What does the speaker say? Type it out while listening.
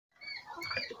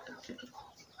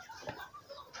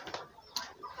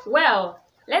Well,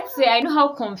 let's say I know how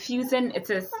confusing it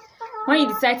is when you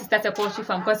decide to start a poultry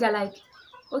farm, because you're like,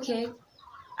 okay,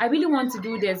 I really want to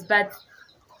do this, but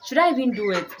should I even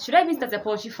do it? Should I even start a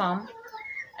poultry farm?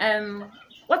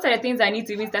 What are the things I need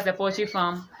to even start a poultry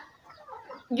farm?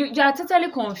 You are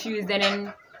totally confused, and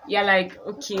then you're like,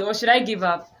 okay, or should I give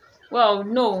up? Well,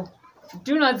 no,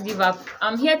 do not give up.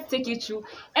 I'm here to take you through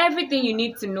everything you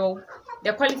need to know,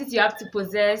 the qualities you have to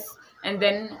possess, and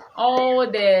then all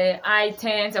the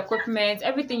items, equipment,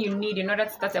 everything you need in order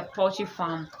to start a poultry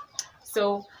farm.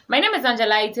 So my name is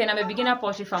Angela and I'm a beginner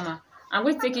poultry farmer. I'm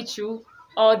going to take you through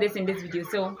all this in this video,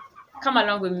 so come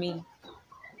along with me.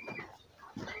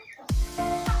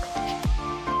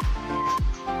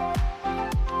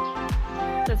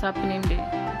 What's happening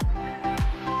there?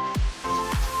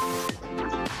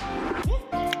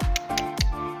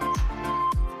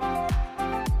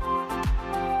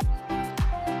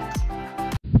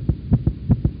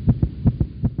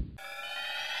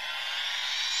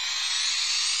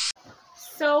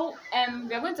 So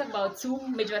we are going to talk about two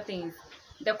major things: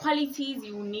 the qualities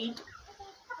you need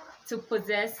to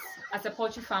possess as a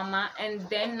poultry farmer, and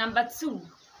then number two,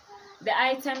 the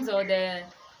items or the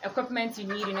equipment you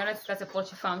need in order to start a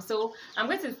poultry farm. So I'm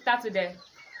going to start with the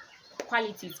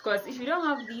qualities, because if you don't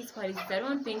have these qualities, I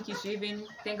don't think you should even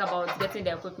think about getting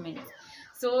the equipment.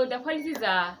 So the qualities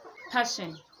are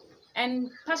passion,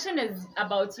 and passion is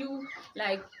about you,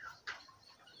 like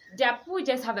there are people who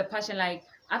just have a passion, like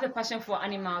I have a passion for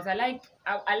animals. I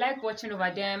like watching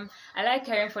over them. I like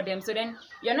caring for them. So then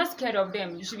you're not scared of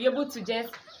them. You should be able to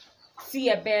just see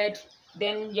a bird,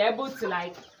 then you're able to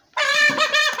like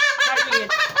carry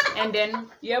it, and then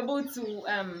you're able to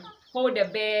hold the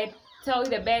bird, tell if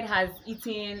the bird has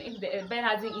eaten. If the bird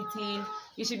hasn't eaten,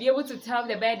 you should be able to tell if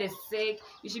the bird is sick.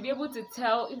 You should be able to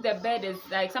tell if the bird is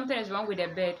like something is wrong with the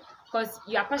bird, because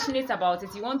you are passionate about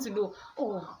it. You want to know,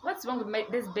 oh, what's wrong with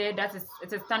this bird that is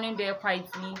standing there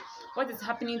quietly? What is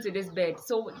happening to this bird?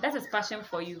 So that is passion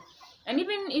for you. And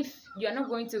even if you are not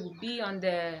going to be on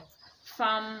the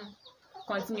farm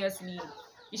continuously,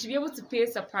 you should be able to pay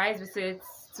surprise visits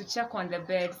to check on the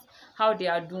birds, how they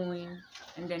are doing,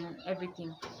 and then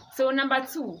everything. So number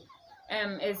two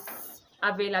is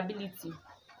availability.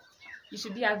 You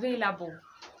should be available.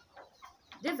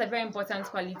 This is a very important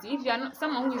quality. If you are not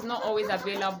someone who is not always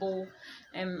available,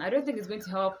 I don't think it's going to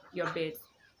help your birds.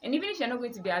 And even if you're not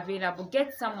going to be available,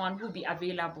 get someone who will be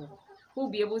available, who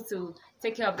will be able to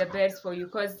take care of the birds for you.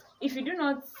 Because if you do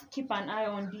not keep an eye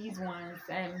on these ones,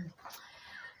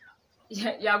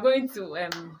 you are going to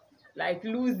like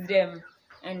lose them,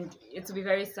 and it will be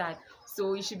very sad.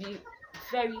 So you should be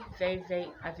very, very, very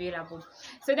available.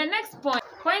 So the next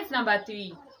point number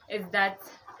three, is that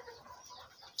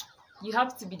you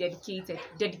have to be dedicated.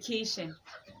 Dedication.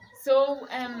 So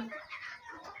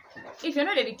if you're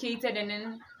not dedicated and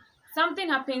then something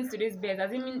happens to this bird,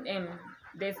 as in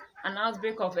there's an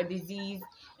outbreak of a disease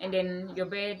and then your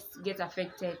birds get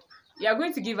affected, you are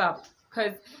going to give up,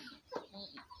 because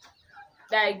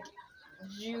like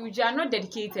you are not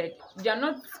dedicated. You are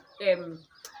not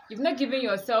you've not given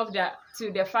yourself that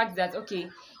to the fact that, okay,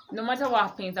 no matter what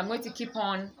happens, I'm going to keep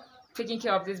on taking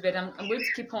care of this bird. I'm going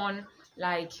to keep on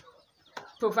like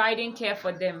providing care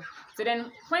for them. So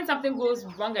then when something goes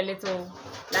wrong a little,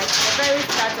 like the very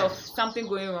start of something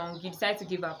going wrong, you decide to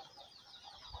give up.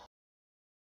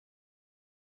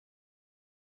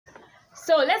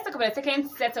 So let's talk about the second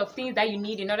set of things that you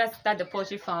need in order to start the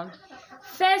poultry farm.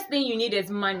 First thing you need is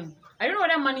money. I don't know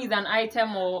whether money is an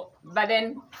item but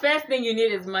then first thing you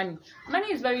need is money.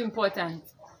 Money is very important.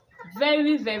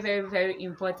 Very, very, very, very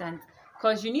important,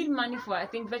 because you need money for, I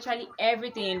think, virtually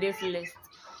everything in this list.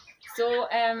 So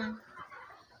and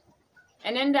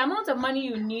then the amount of money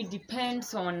you need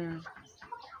depends on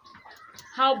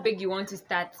how big you want to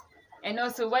start, and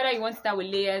also whether you want to start with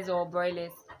layers or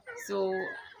broilers. So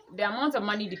the amount of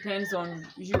money depends on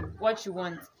you, what you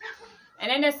want. And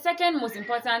then the second most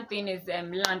important thing is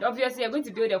land. Obviously, you're going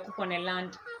to build a coop on a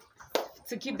land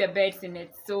to keep the birds in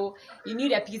it. So you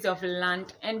need a piece of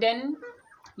land, and then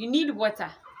you need water.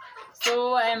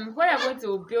 So where you're going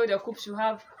to build a coop should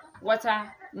have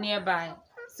water nearby,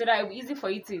 so that it'll be easy for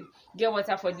you to get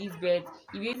water for these birds.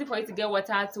 It'll be easy for you to get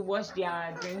water to wash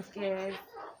their drinkers,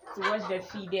 to wash their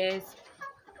feeders.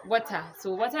 Water.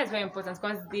 So water is very important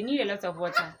because they need a lot of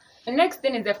water. The next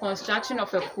thing is the construction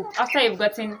of a coop. After you've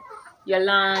gotten your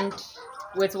land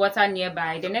with water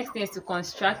nearby, the next thing is to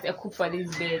construct a coop for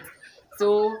these birds.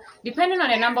 So depending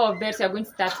on the number of birds you're going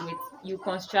to start with, you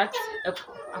construct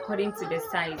according to the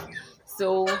size.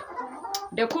 So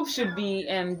the coop should be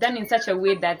done in such a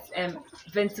way that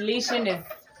ventilation is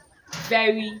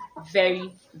very,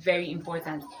 very, very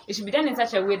important. It should be done in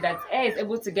such a way that air is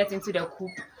able to get into the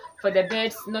coop for the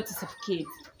birds not to suffocate.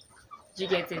 Do you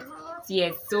get it?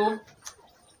 Yes. So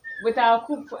with our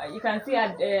coop, you can see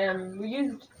that we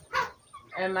used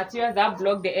materials that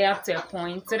block the air up to a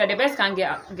point so that the birds can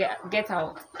get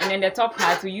out. And then the top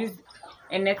part we use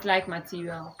a net-like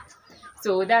material.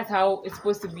 So that's how it's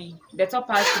supposed to be. The top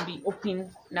part to be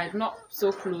open, like not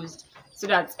so closed, so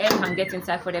that air can get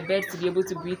inside for the birds to be able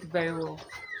to breathe very well.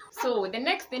 So the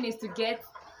next thing is to get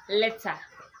litter.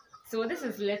 So this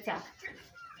is litter.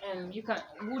 You can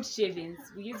wood shavings.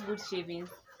 We use wood shavings.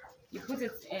 You put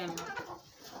it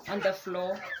on the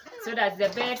floor so that the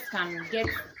birds can get.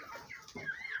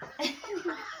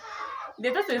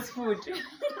 This is food.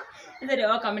 So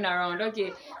they're all coming around.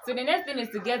 Okay. So the next thing is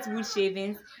to get wood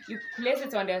shavings. You place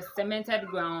it on the cemented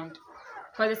ground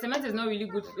because the cement is not really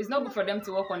good. It's not good for them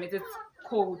to walk on it. It's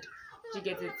cold. You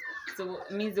get it? So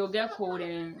it means they'll get cold,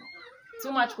 and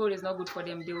too much cold is not good for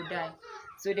them. They will die.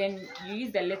 So then you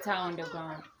use the litter on the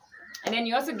ground, and then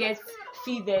you also get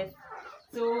feeders.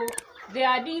 So there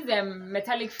are these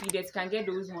metallic feeders. You can get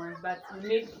those ones, but we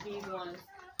make these ones.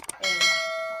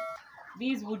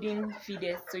 These wooden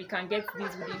feeders, so you can get these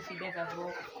wooden feeders as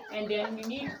well. And then you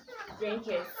need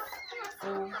drinkers,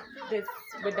 so this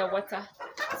with the water.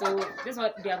 So this is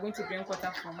what they are going to drink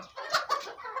water from.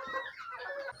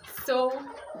 So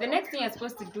the next thing you're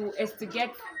supposed to do is to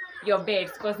get your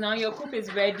beds, because now your coop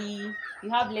is ready. You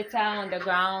have litter on the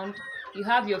ground, you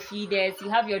have your feeders, you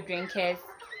have your drinkers.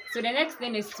 So the next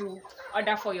thing is to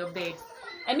order for your beds,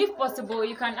 and if possible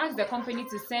you can ask the company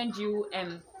to send you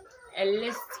a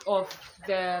list of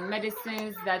the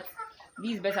medicines that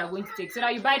these birds are going to take, so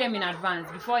that you buy them in advance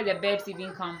before the birds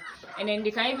even come. And then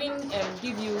they can even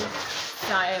give you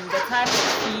the type of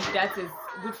feed that is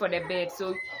good for the bird.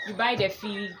 So you buy the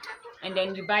feed and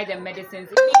then you buy the medicines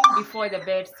even before the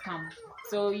birds come.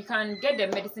 So you can get the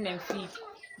medicine and feed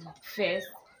first,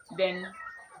 then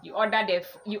you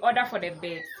order for the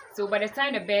birds. So by the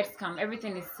time the birds come,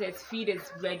 everything is set. Feed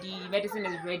is ready, medicine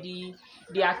is ready,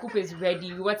 their coop is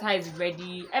ready, water is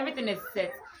ready, everything is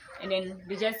set, and then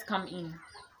they just come in.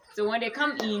 So when they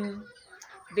come in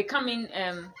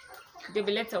they'll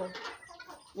be little,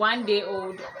 1 day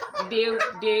old, day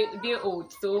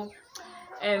old. So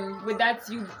with that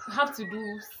you have to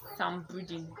do some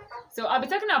breeding. So I'll be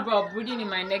talking about breeding in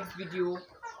my next video,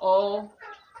 or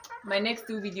my next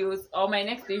 2 videos, or my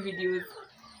next 3 videos.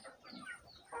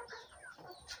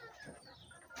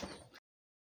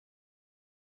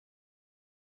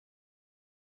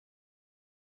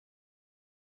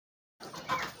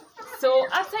 So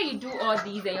after you do all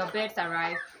these and your birds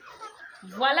arrive,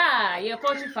 voila, you're a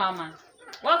poultry farmer.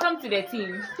 Welcome to the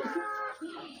team.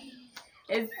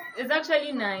 It's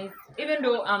actually nice, even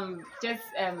though I'm just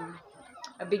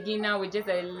a beginner with just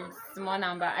a small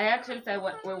number. I actually started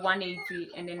with 180,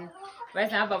 and then right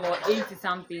now I have about 80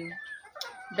 something.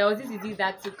 There was this disease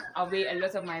that took away a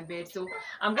lot of my birds, so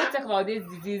I'm going to talk about this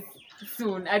disease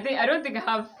soon. I don't think I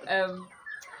have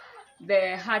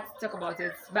the heart to talk about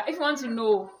it, but if you want to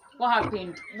know what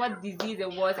happened, what disease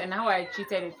it was, and how I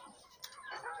treated it,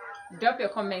 drop your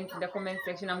comment in the comment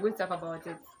section. I'm going to talk about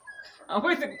it. I'm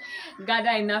going to gather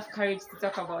enough courage to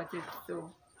talk about it.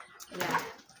 So yeah,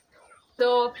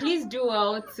 so please do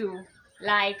well to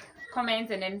like,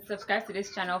 comment, and then subscribe to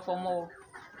this channel for more,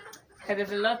 because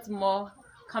there's a lot more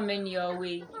coming your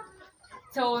way.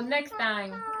 Till next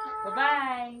time, bye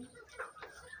bye.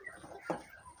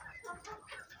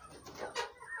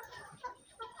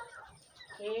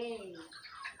 Hey,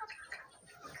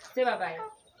 say bye bye.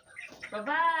 Bye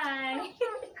bye.